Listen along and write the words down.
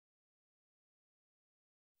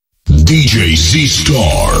DJ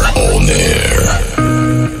Z-STAR on air.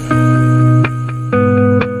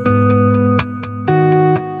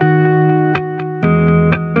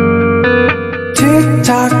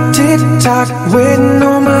 Tick-tock, waiting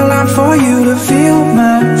all my life for you to feel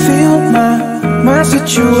my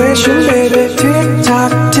situation, baby.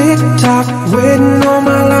 Tick-tock, waiting all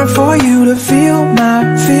my life for you to feel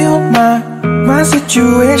my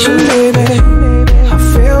situation, baby. I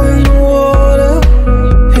fell in the water,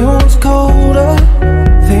 it was colder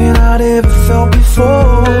than I'd ever felt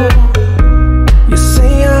before. You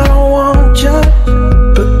say I don't want you,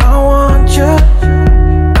 but I want you.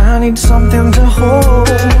 I need something to hold.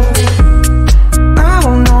 I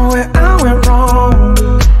don't know where I went wrong.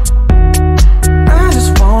 I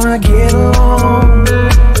just wanna get along.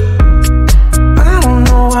 I don't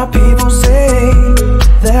know why people say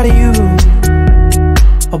that you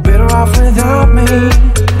are better off without me.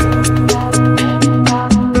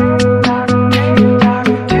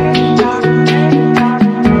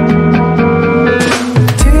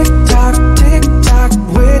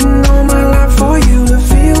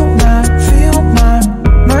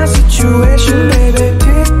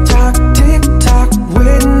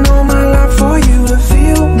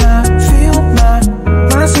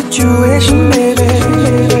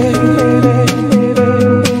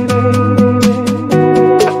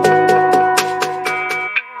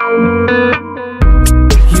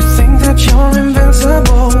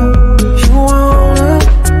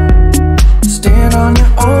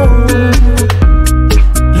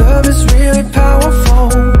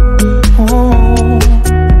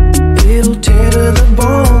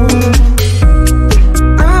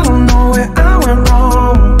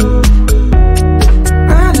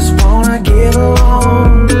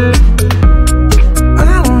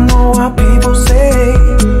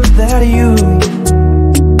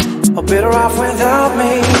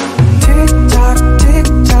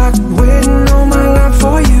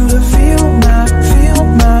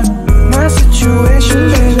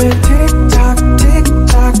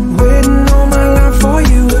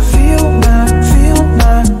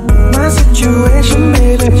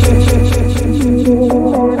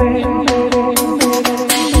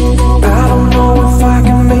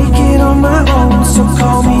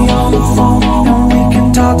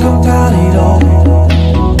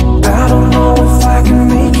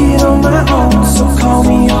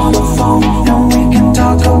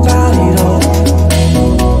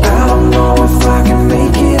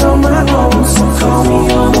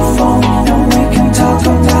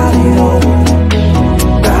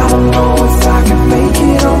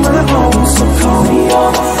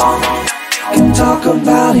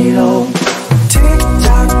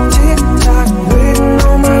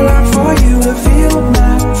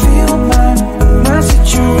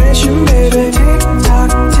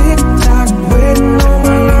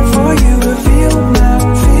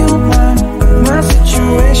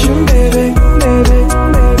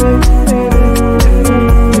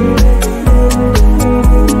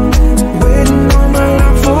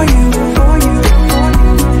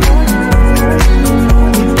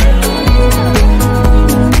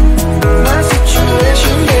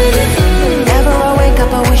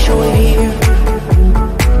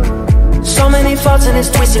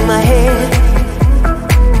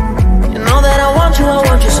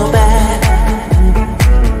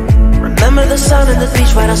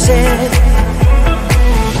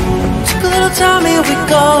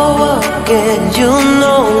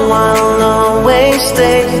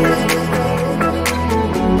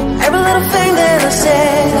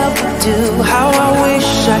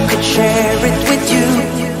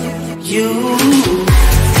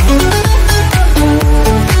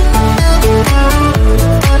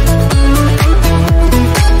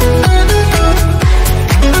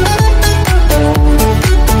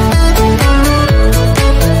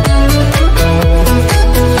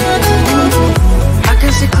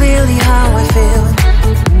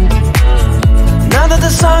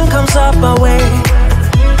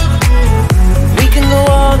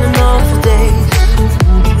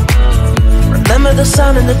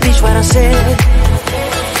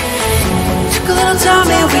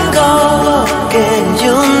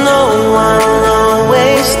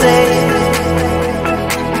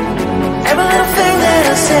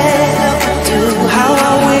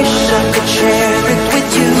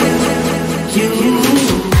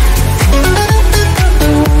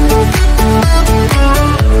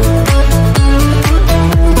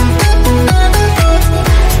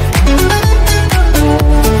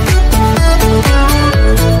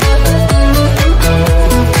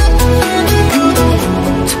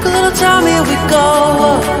 Took a little time, here we go.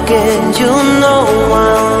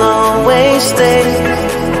 stay.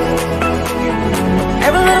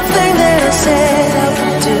 Every little thing that I said I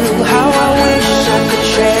would do, how I wish I could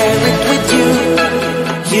share it with you,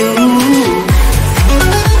 you.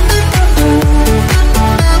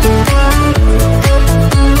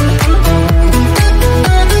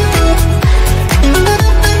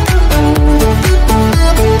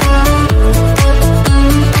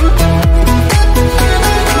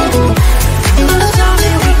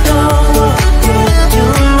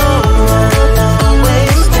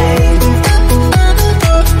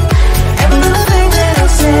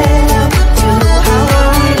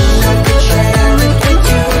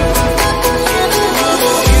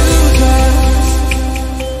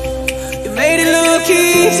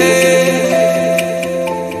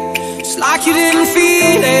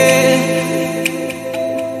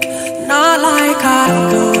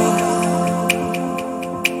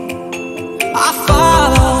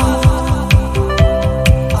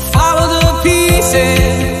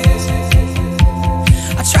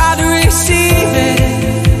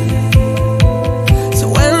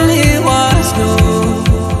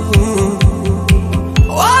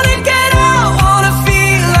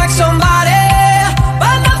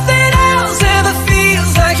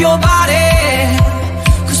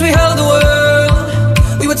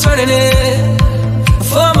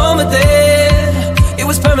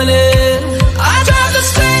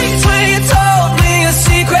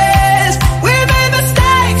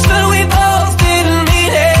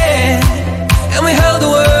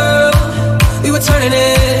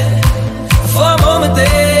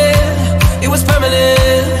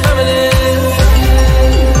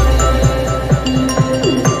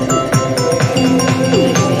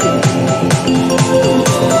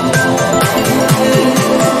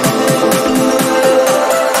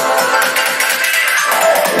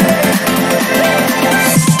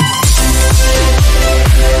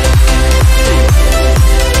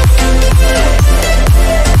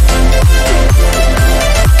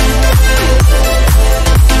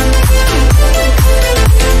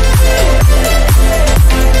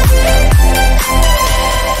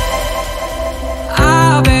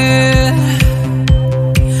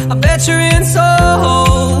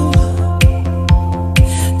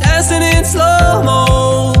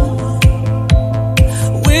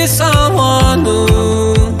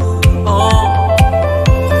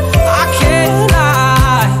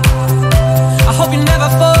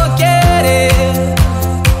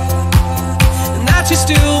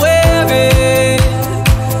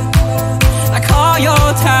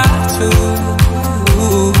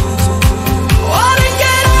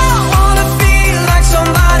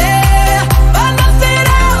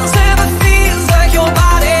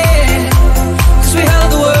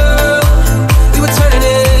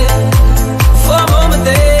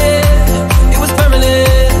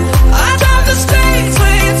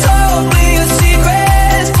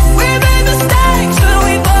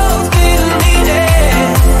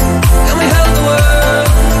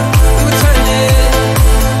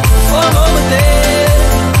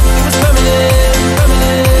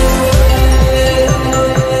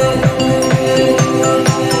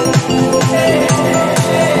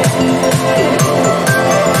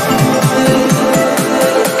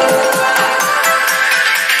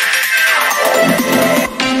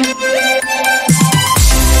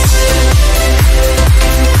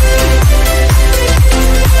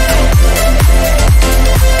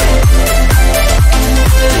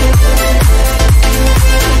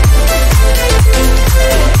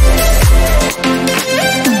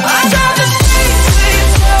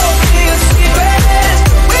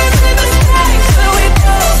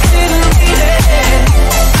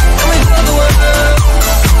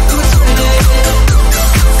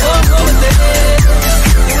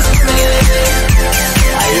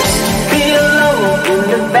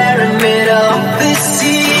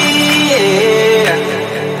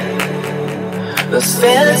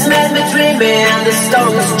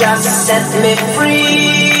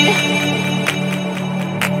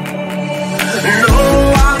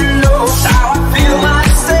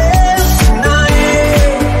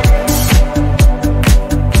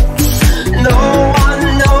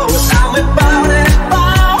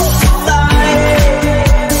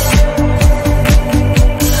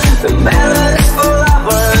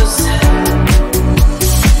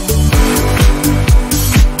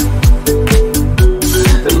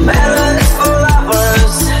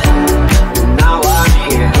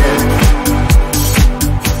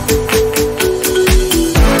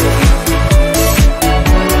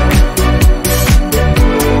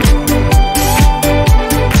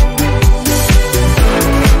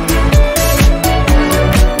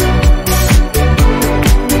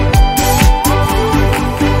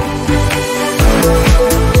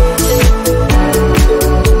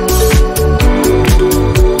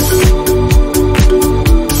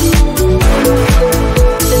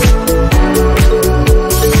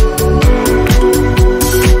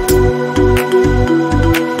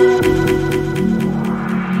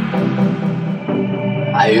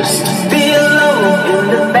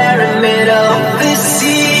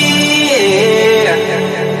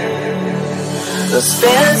 The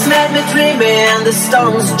spirits made me dreamy and the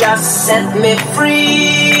storms just set me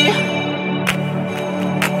free.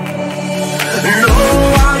 No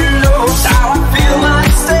one knows how I feel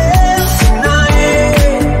myself tonight.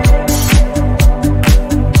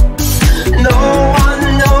 No one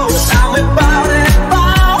knows how we bout it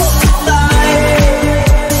bout tonight.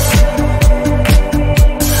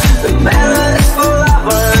 The melodies for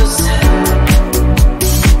lovers.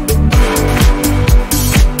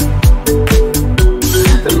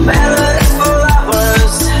 The melodies for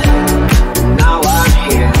lovers. Now I'm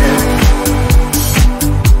here.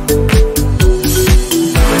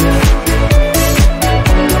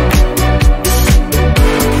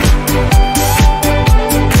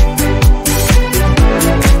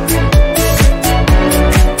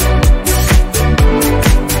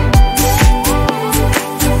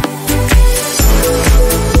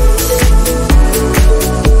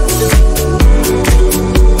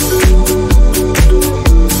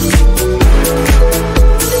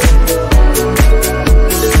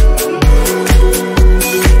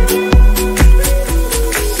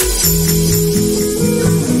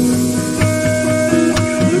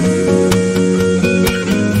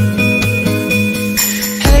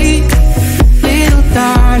 Hey, little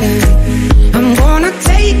darling, I'm gonna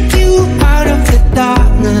take you out of the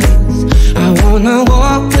darkness. I wanna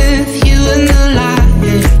walk with you in the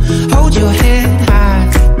light, hold your head high.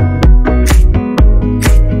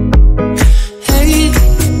 Hey,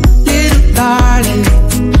 little darling,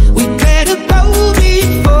 we better go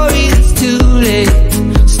before it's too late.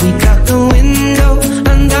 Sneak out the window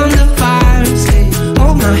and down the fire escape.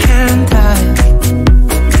 Hold my hand tight.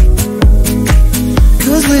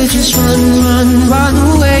 'Cause we're just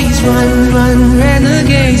runaways, run,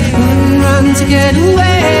 renegades, run to get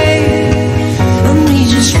away. And we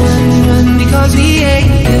just run because we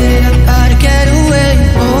ain't good. Gotta get away,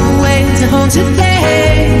 always a haunted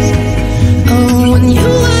days. Oh, when you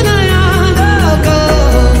and I are the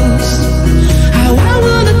ghosts, how I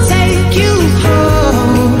wanna take you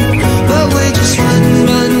home. But we're just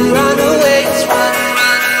runaways, run,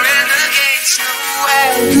 renegades, nowhere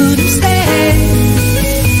we couldn't stay.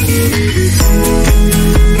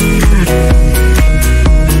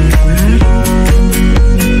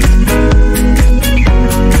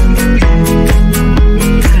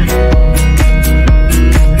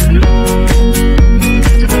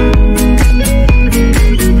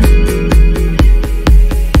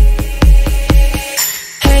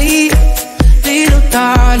 Hey, little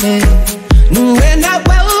darling, no, we're not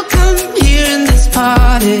welcome here in this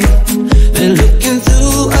party. They're looking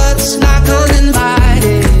through us like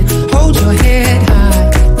uninvited. Hold your head high.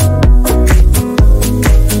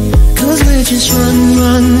 'Cause we're just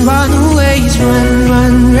runaways, run,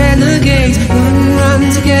 renegades, run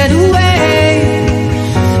to get away.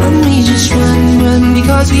 And we just run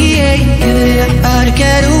because we ain't good. Gotta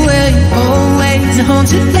get away, always a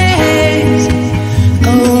haunted days.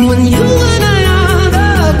 Oh, when you and I are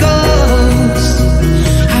the ghosts,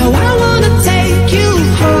 how I wanna take you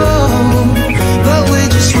home. But we're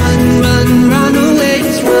just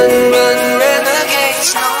runaways, run, renegades,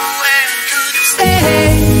 nowhere we couldn't stay.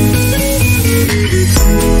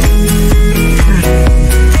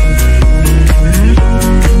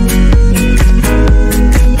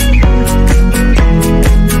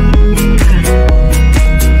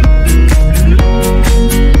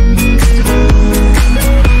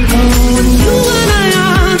 Oh, when you and I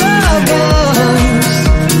are the ghosts,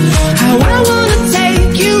 how I wanna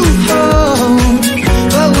take you home.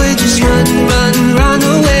 But we're just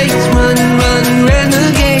runaways, run,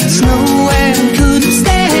 renegades, nowhere we couldn't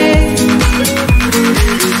stay.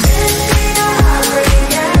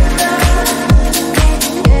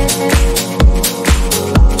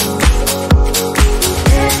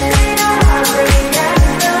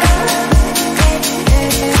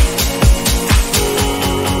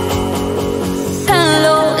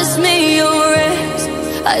 Hello, it's me, your ex.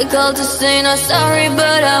 I called to say not sorry,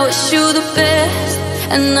 but I wish you the best.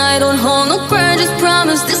 And I don't hold no grudges,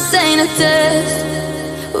 promise this ain't a test.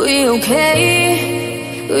 We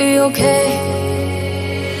okay, we okay.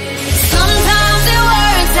 Sometimes it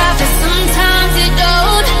works out, but sometimes it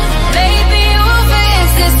don't. Maybe we'll fix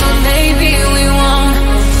this, or maybe we won't.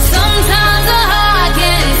 Sometimes a heart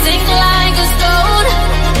can sink like a stone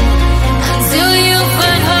until you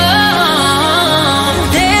find home.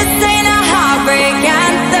 This ain't a heartbreak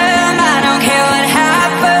anthem. I don't care what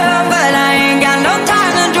happened, but I ain't got no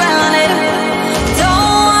time to dwell on it.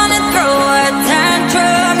 Don't wanna throw a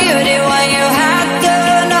tantrum. You did what you had to.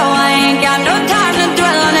 No, I ain't got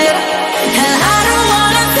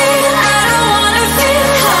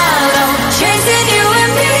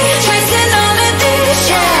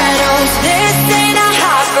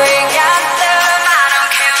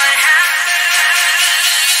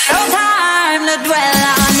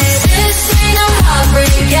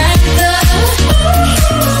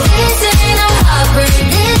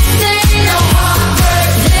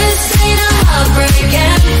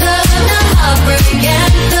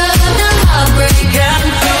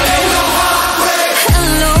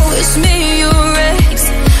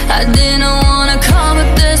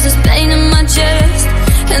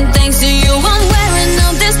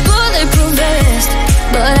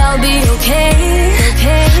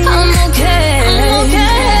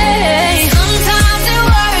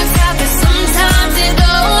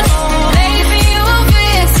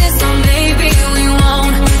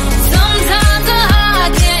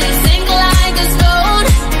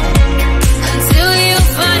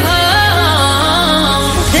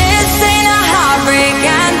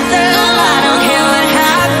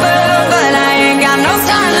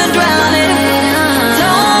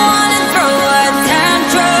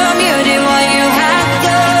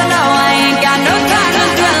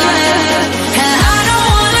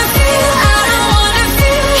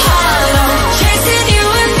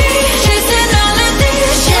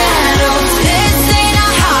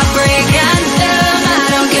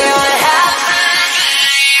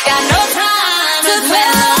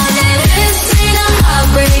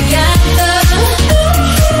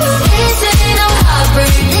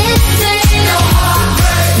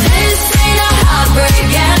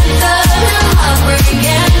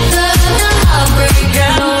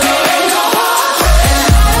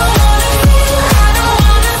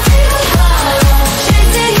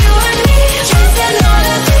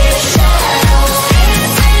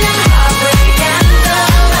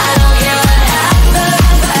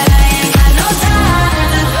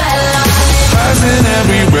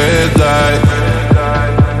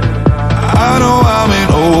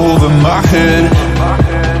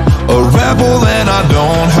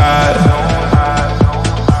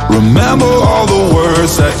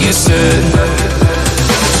words that you said.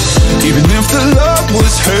 Even if the love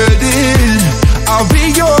was hurting, I'll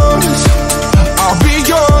be yours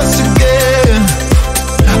again.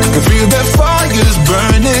 I can feel that fire's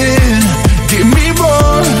burning, give me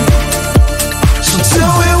more. So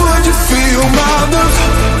tell me, would you feel my love?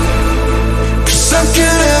 'Cause I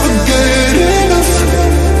can't ever get enough.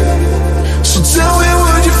 So tell me,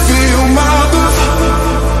 would you feel my love?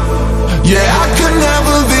 Yeah, I could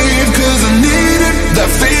never leave 'cause I needed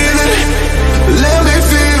that feeling.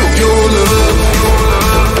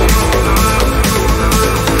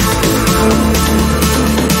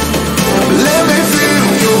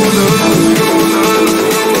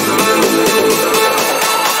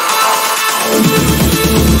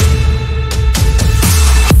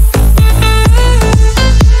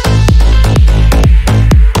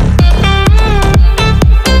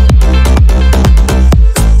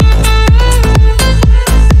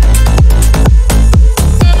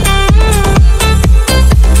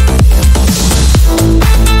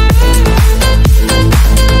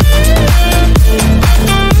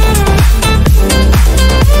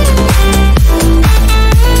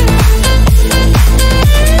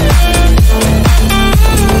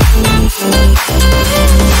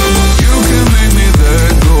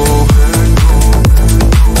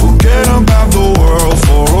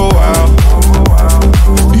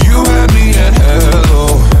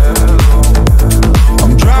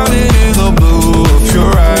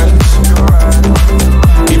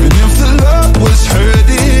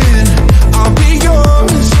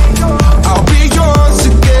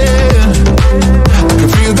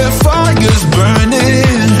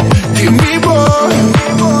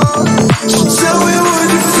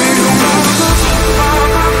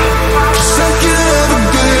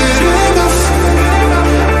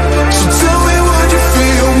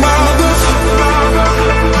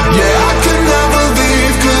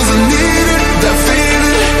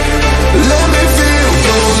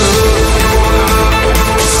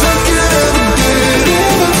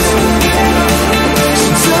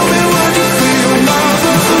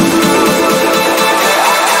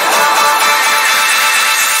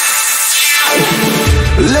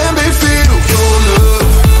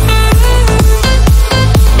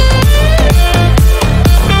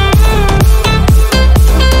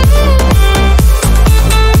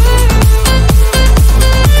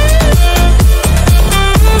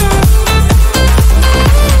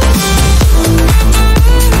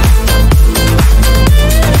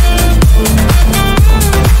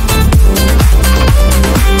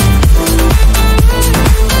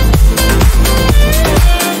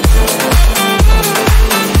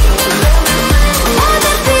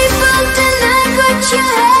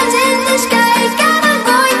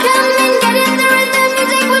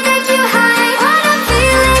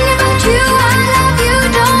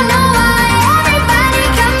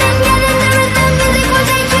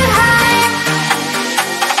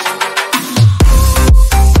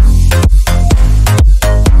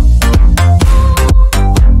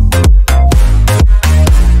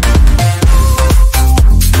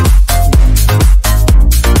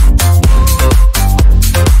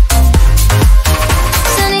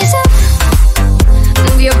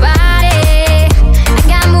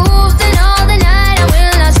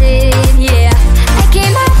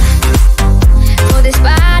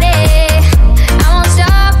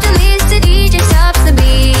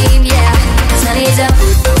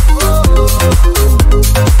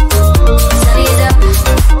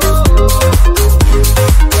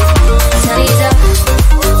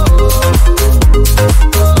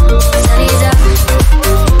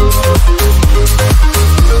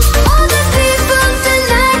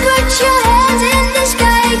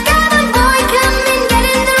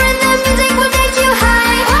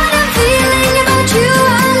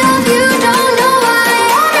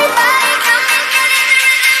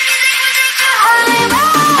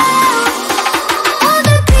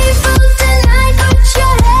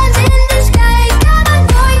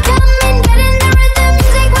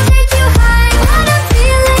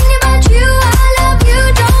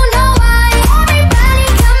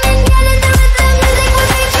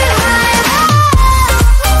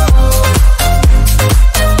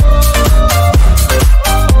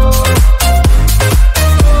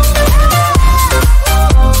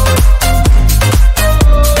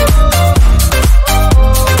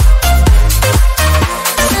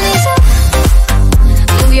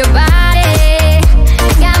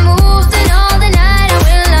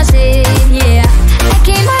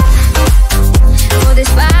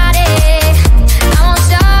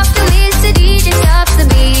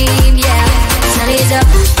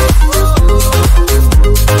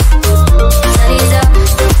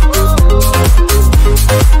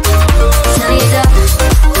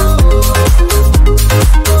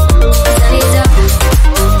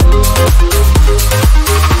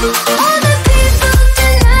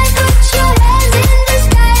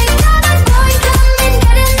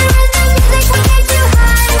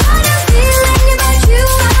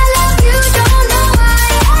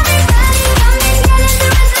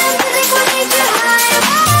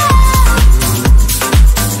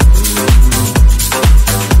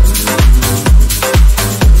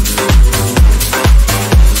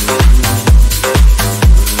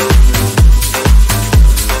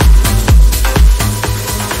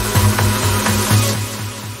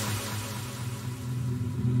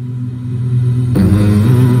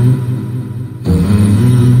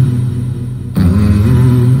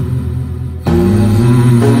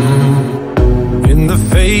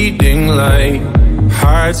 night,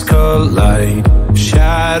 hearts collide,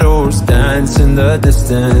 shadows dance in the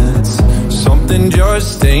distance. Something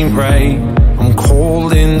just ain't right, I'm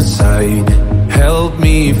cold inside. Help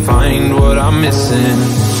me find what I'm missing.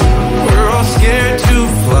 We're all scared to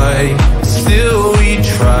fly, still we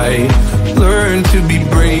try. Learn to be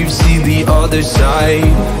brave, see the other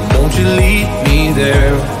side. Won't you lead me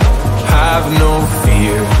there? Have no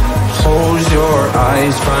fear. Close your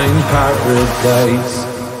eyes, find paradise.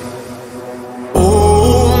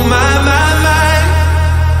 Oh my, my, my.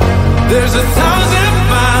 There's 1,000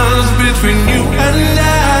 miles between you and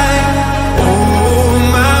I. Oh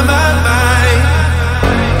my, my, my.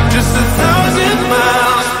 Just 1,000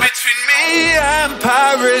 miles between me and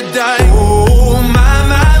paradise. Oh my,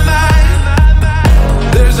 my, my.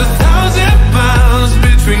 There's 1,000 miles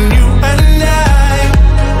between you and I.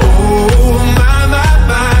 Oh my, my,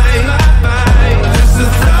 my. Just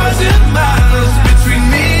 1,000 miles between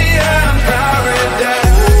me and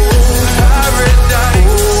paradise.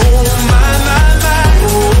 Paradise. Oh my, my, my.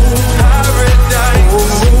 Paradise.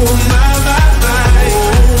 Oh my, my, my.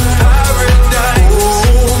 Paradise.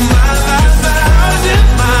 Oh my, my, my. 1,000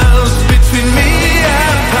 miles between me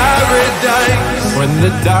and paradise. When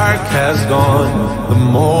the dark has gone, the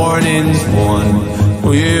morning's won.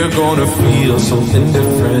 We're gonna feel something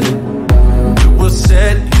different. It will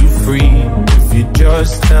set you free if you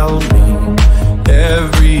just tell me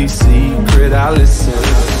every secret I listen.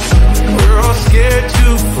 We're all scared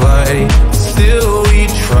to fly, still we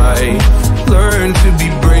try. Learn to be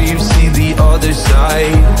brave, see the other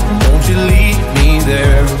side. Won't you lead me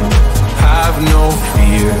there? Have no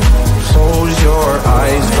fear. Close your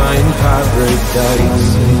eyes, find paradise.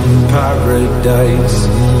 Paradise,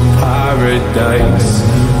 paradise.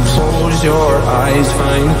 Close your eyes,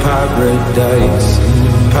 find paradise.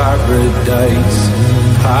 Paradise,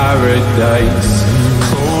 paradise.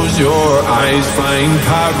 Close your eyes, find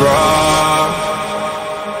paradise.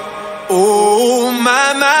 Oh my,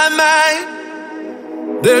 my, my.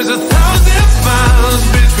 There's 1,000 miles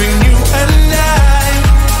between you and I.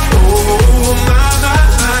 Oh my, my,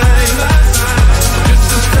 my. Just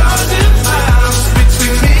 1,000 miles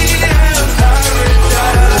between me and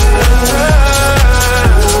paradise.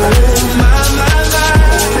 Oh my, my, my.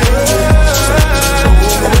 Oh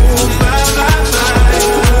my, my, my. Oh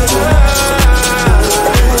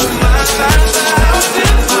my, my,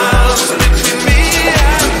 1,000 miles between me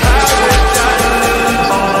and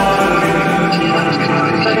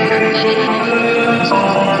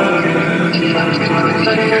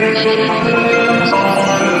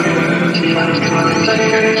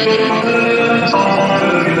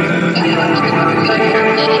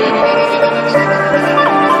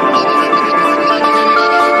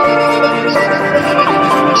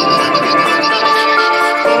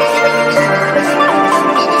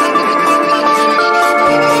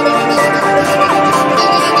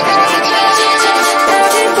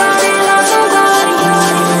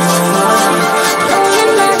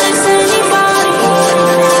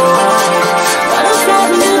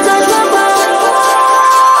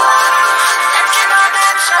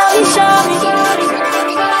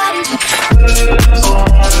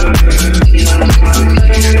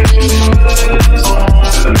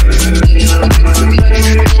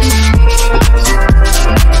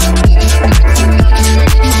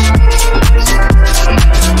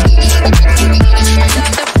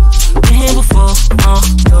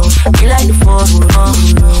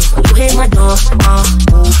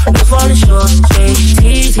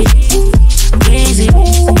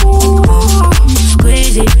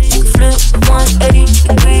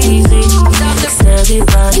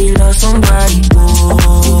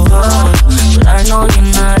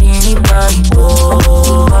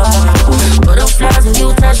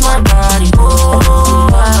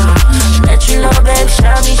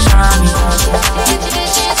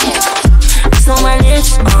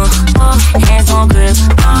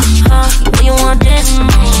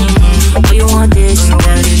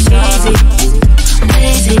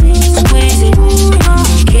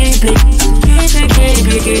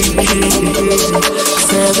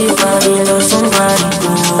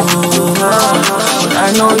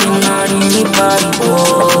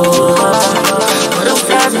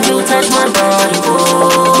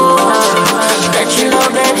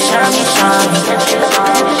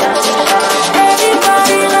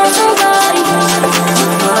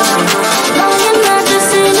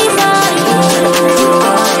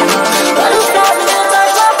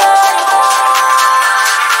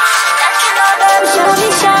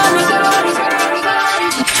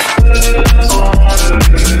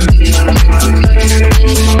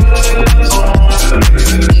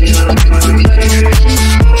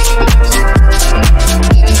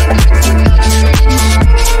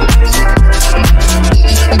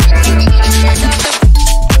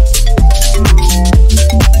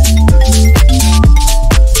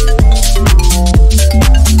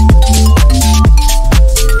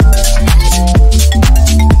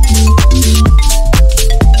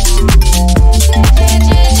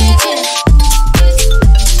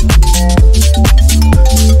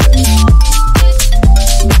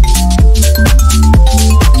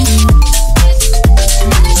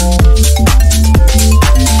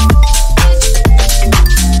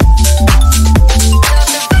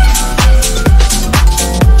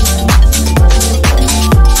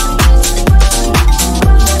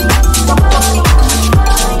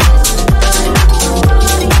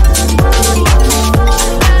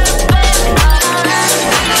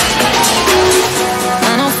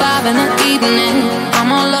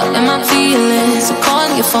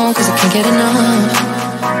phone cause I can't get enough.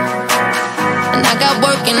 And I got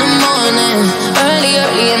work in the morning, early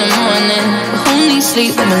in the morning. But who needs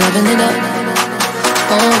sleep when we're loving it up?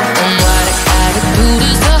 Oh, and what I gotta do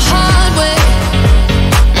this the hard way.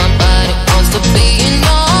 My body wants to be in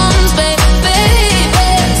your arms, baby.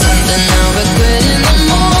 Something I'll regret in the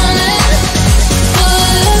morning.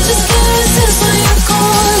 But I just can't resist when you're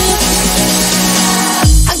calling.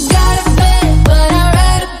 I got a bed, but I'd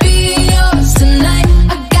rather be yours tonight.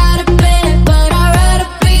 I got a bed, but I'd rather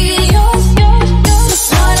be yours. That's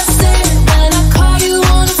what I said when I call you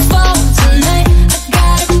on the phone tonight. I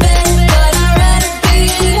got a bed, but I'd rather be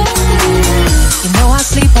yours. You know I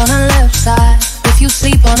sleep on the left side. If you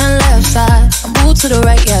sleep on the left side, I move to the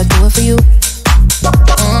right, yeah, I do it for you.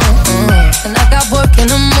 And I got work in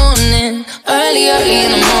the morning, early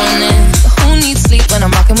in the morning. But who needs sleep when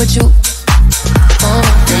I'm rocking with you?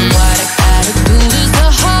 And what I gotta do is the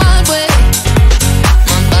hard way.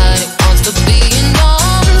 My body wants to be in your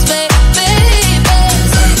arms, baby.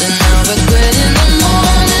 Something I'll regret in the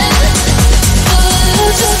morning. But I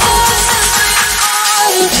just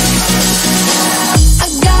I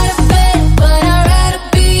got a bed, but I'd rather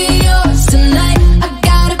be yours tonight. I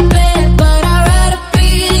got a bed, but I'd rather be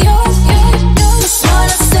yours. That's what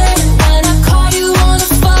I said when I call you on the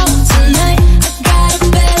phone tonight. I got a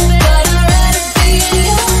bed, but I'd rather be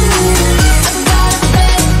yours. I got a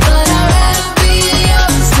bed, but I'd rather be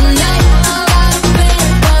yours tonight. I got a bed,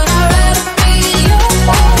 but I'd rather be yours.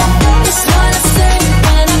 That's what I said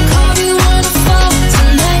when I call you on the phone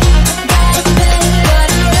tonight. I got a bed, but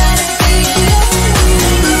I'd rather be yours.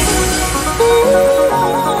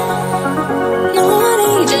 No, I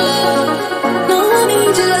need your love. No, I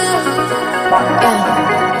need your love.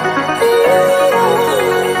 Yeah.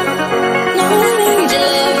 No, I need your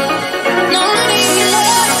love. No, I need your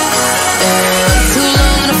love. Too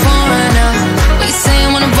long on the phone right now. What you saying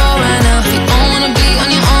when I'm bored right now? You don't wanna be on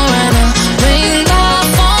your own right now. Ring my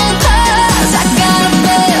phone 'cause I got a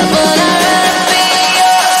bed, but I'd rather be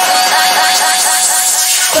yours tonight.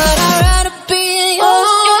 But I'd rather be yours.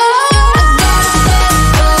 I got a bed,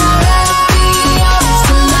 but I'd rather be yours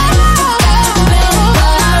tonight. I got a bed,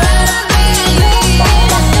 but I'd rather be yours.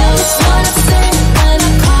 That's what I said when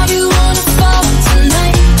I call you on the phone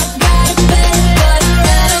tonight. I got a bed, but I'd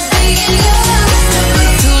rather be yours.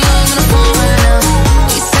 Too long on the phone right now.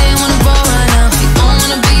 What you saying when I'm bored right now? You don't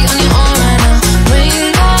wanna be on your own right now. Ring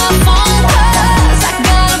my phone 'cause I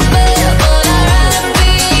got a bed, but I'd rather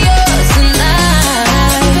be yours tonight.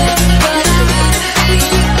 But I'd rather be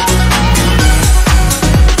yours.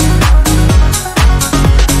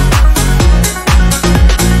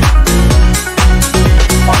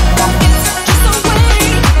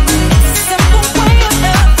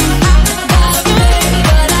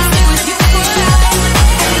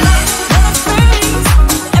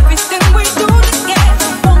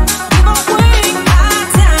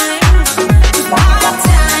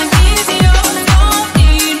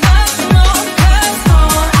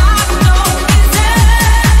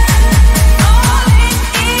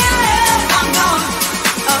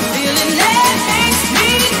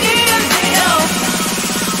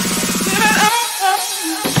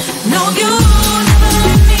 No, you never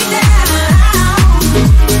let me down.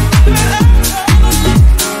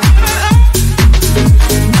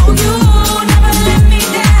 No, you never let me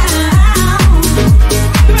down.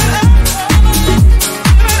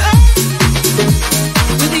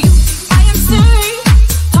 With you, I am free.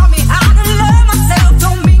 Taught me how to love myself.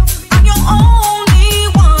 Told me I'm your only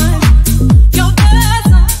one. You're the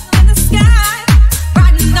sun in the sky,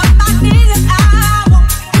 brightening up my days. I want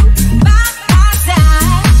you by my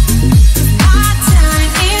side. My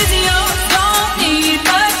time is yours. Don't need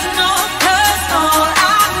much more 'cause all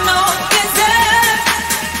I know is love.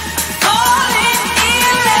 Falling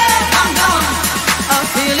in love, I'm gone. A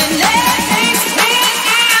feeling that makes me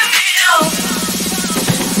feel.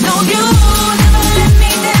 No, you never let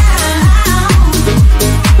me down.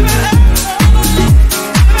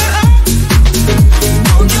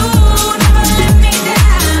 No, you never let me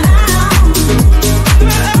down.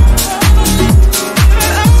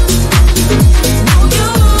 No, you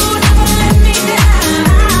never let me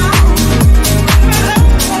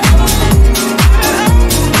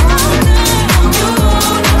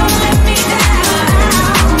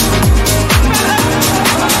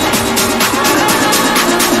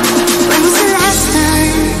When was the last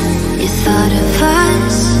time you thought of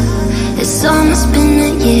us? It's almost been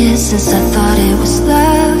a year since I thought it was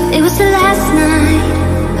love. It was the last night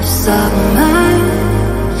of summer.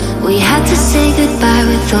 We had to say goodbye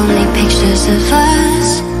with only pictures of us.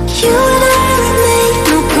 You and I made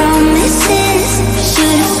no promises.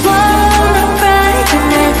 Should've sworn our pride would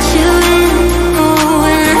never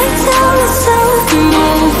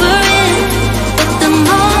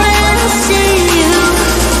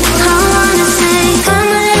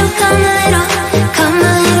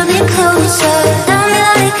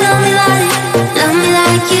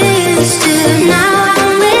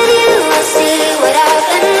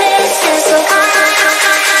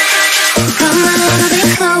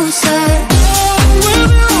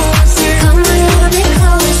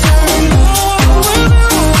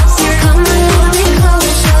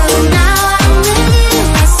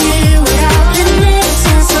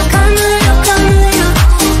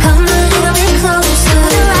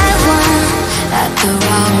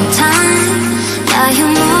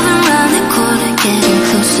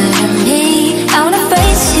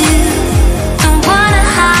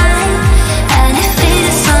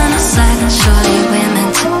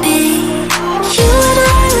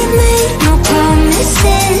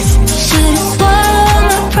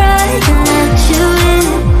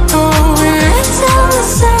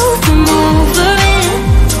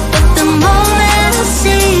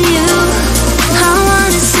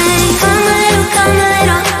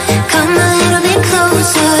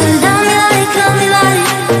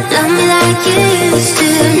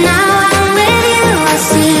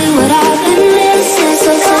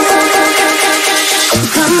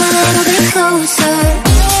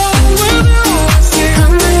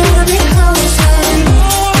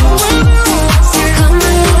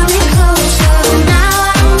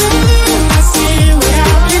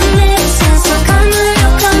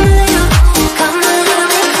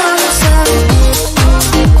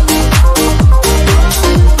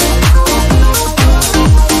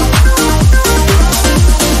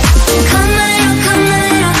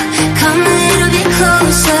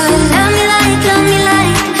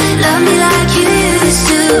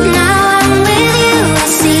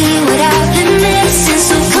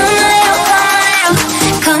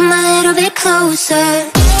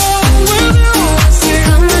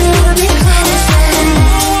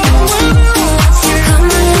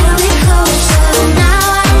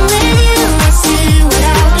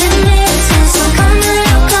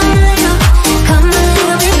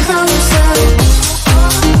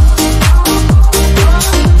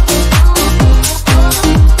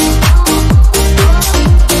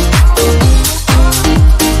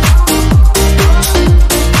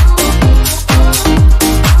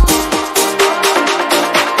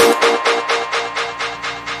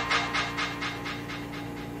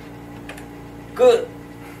그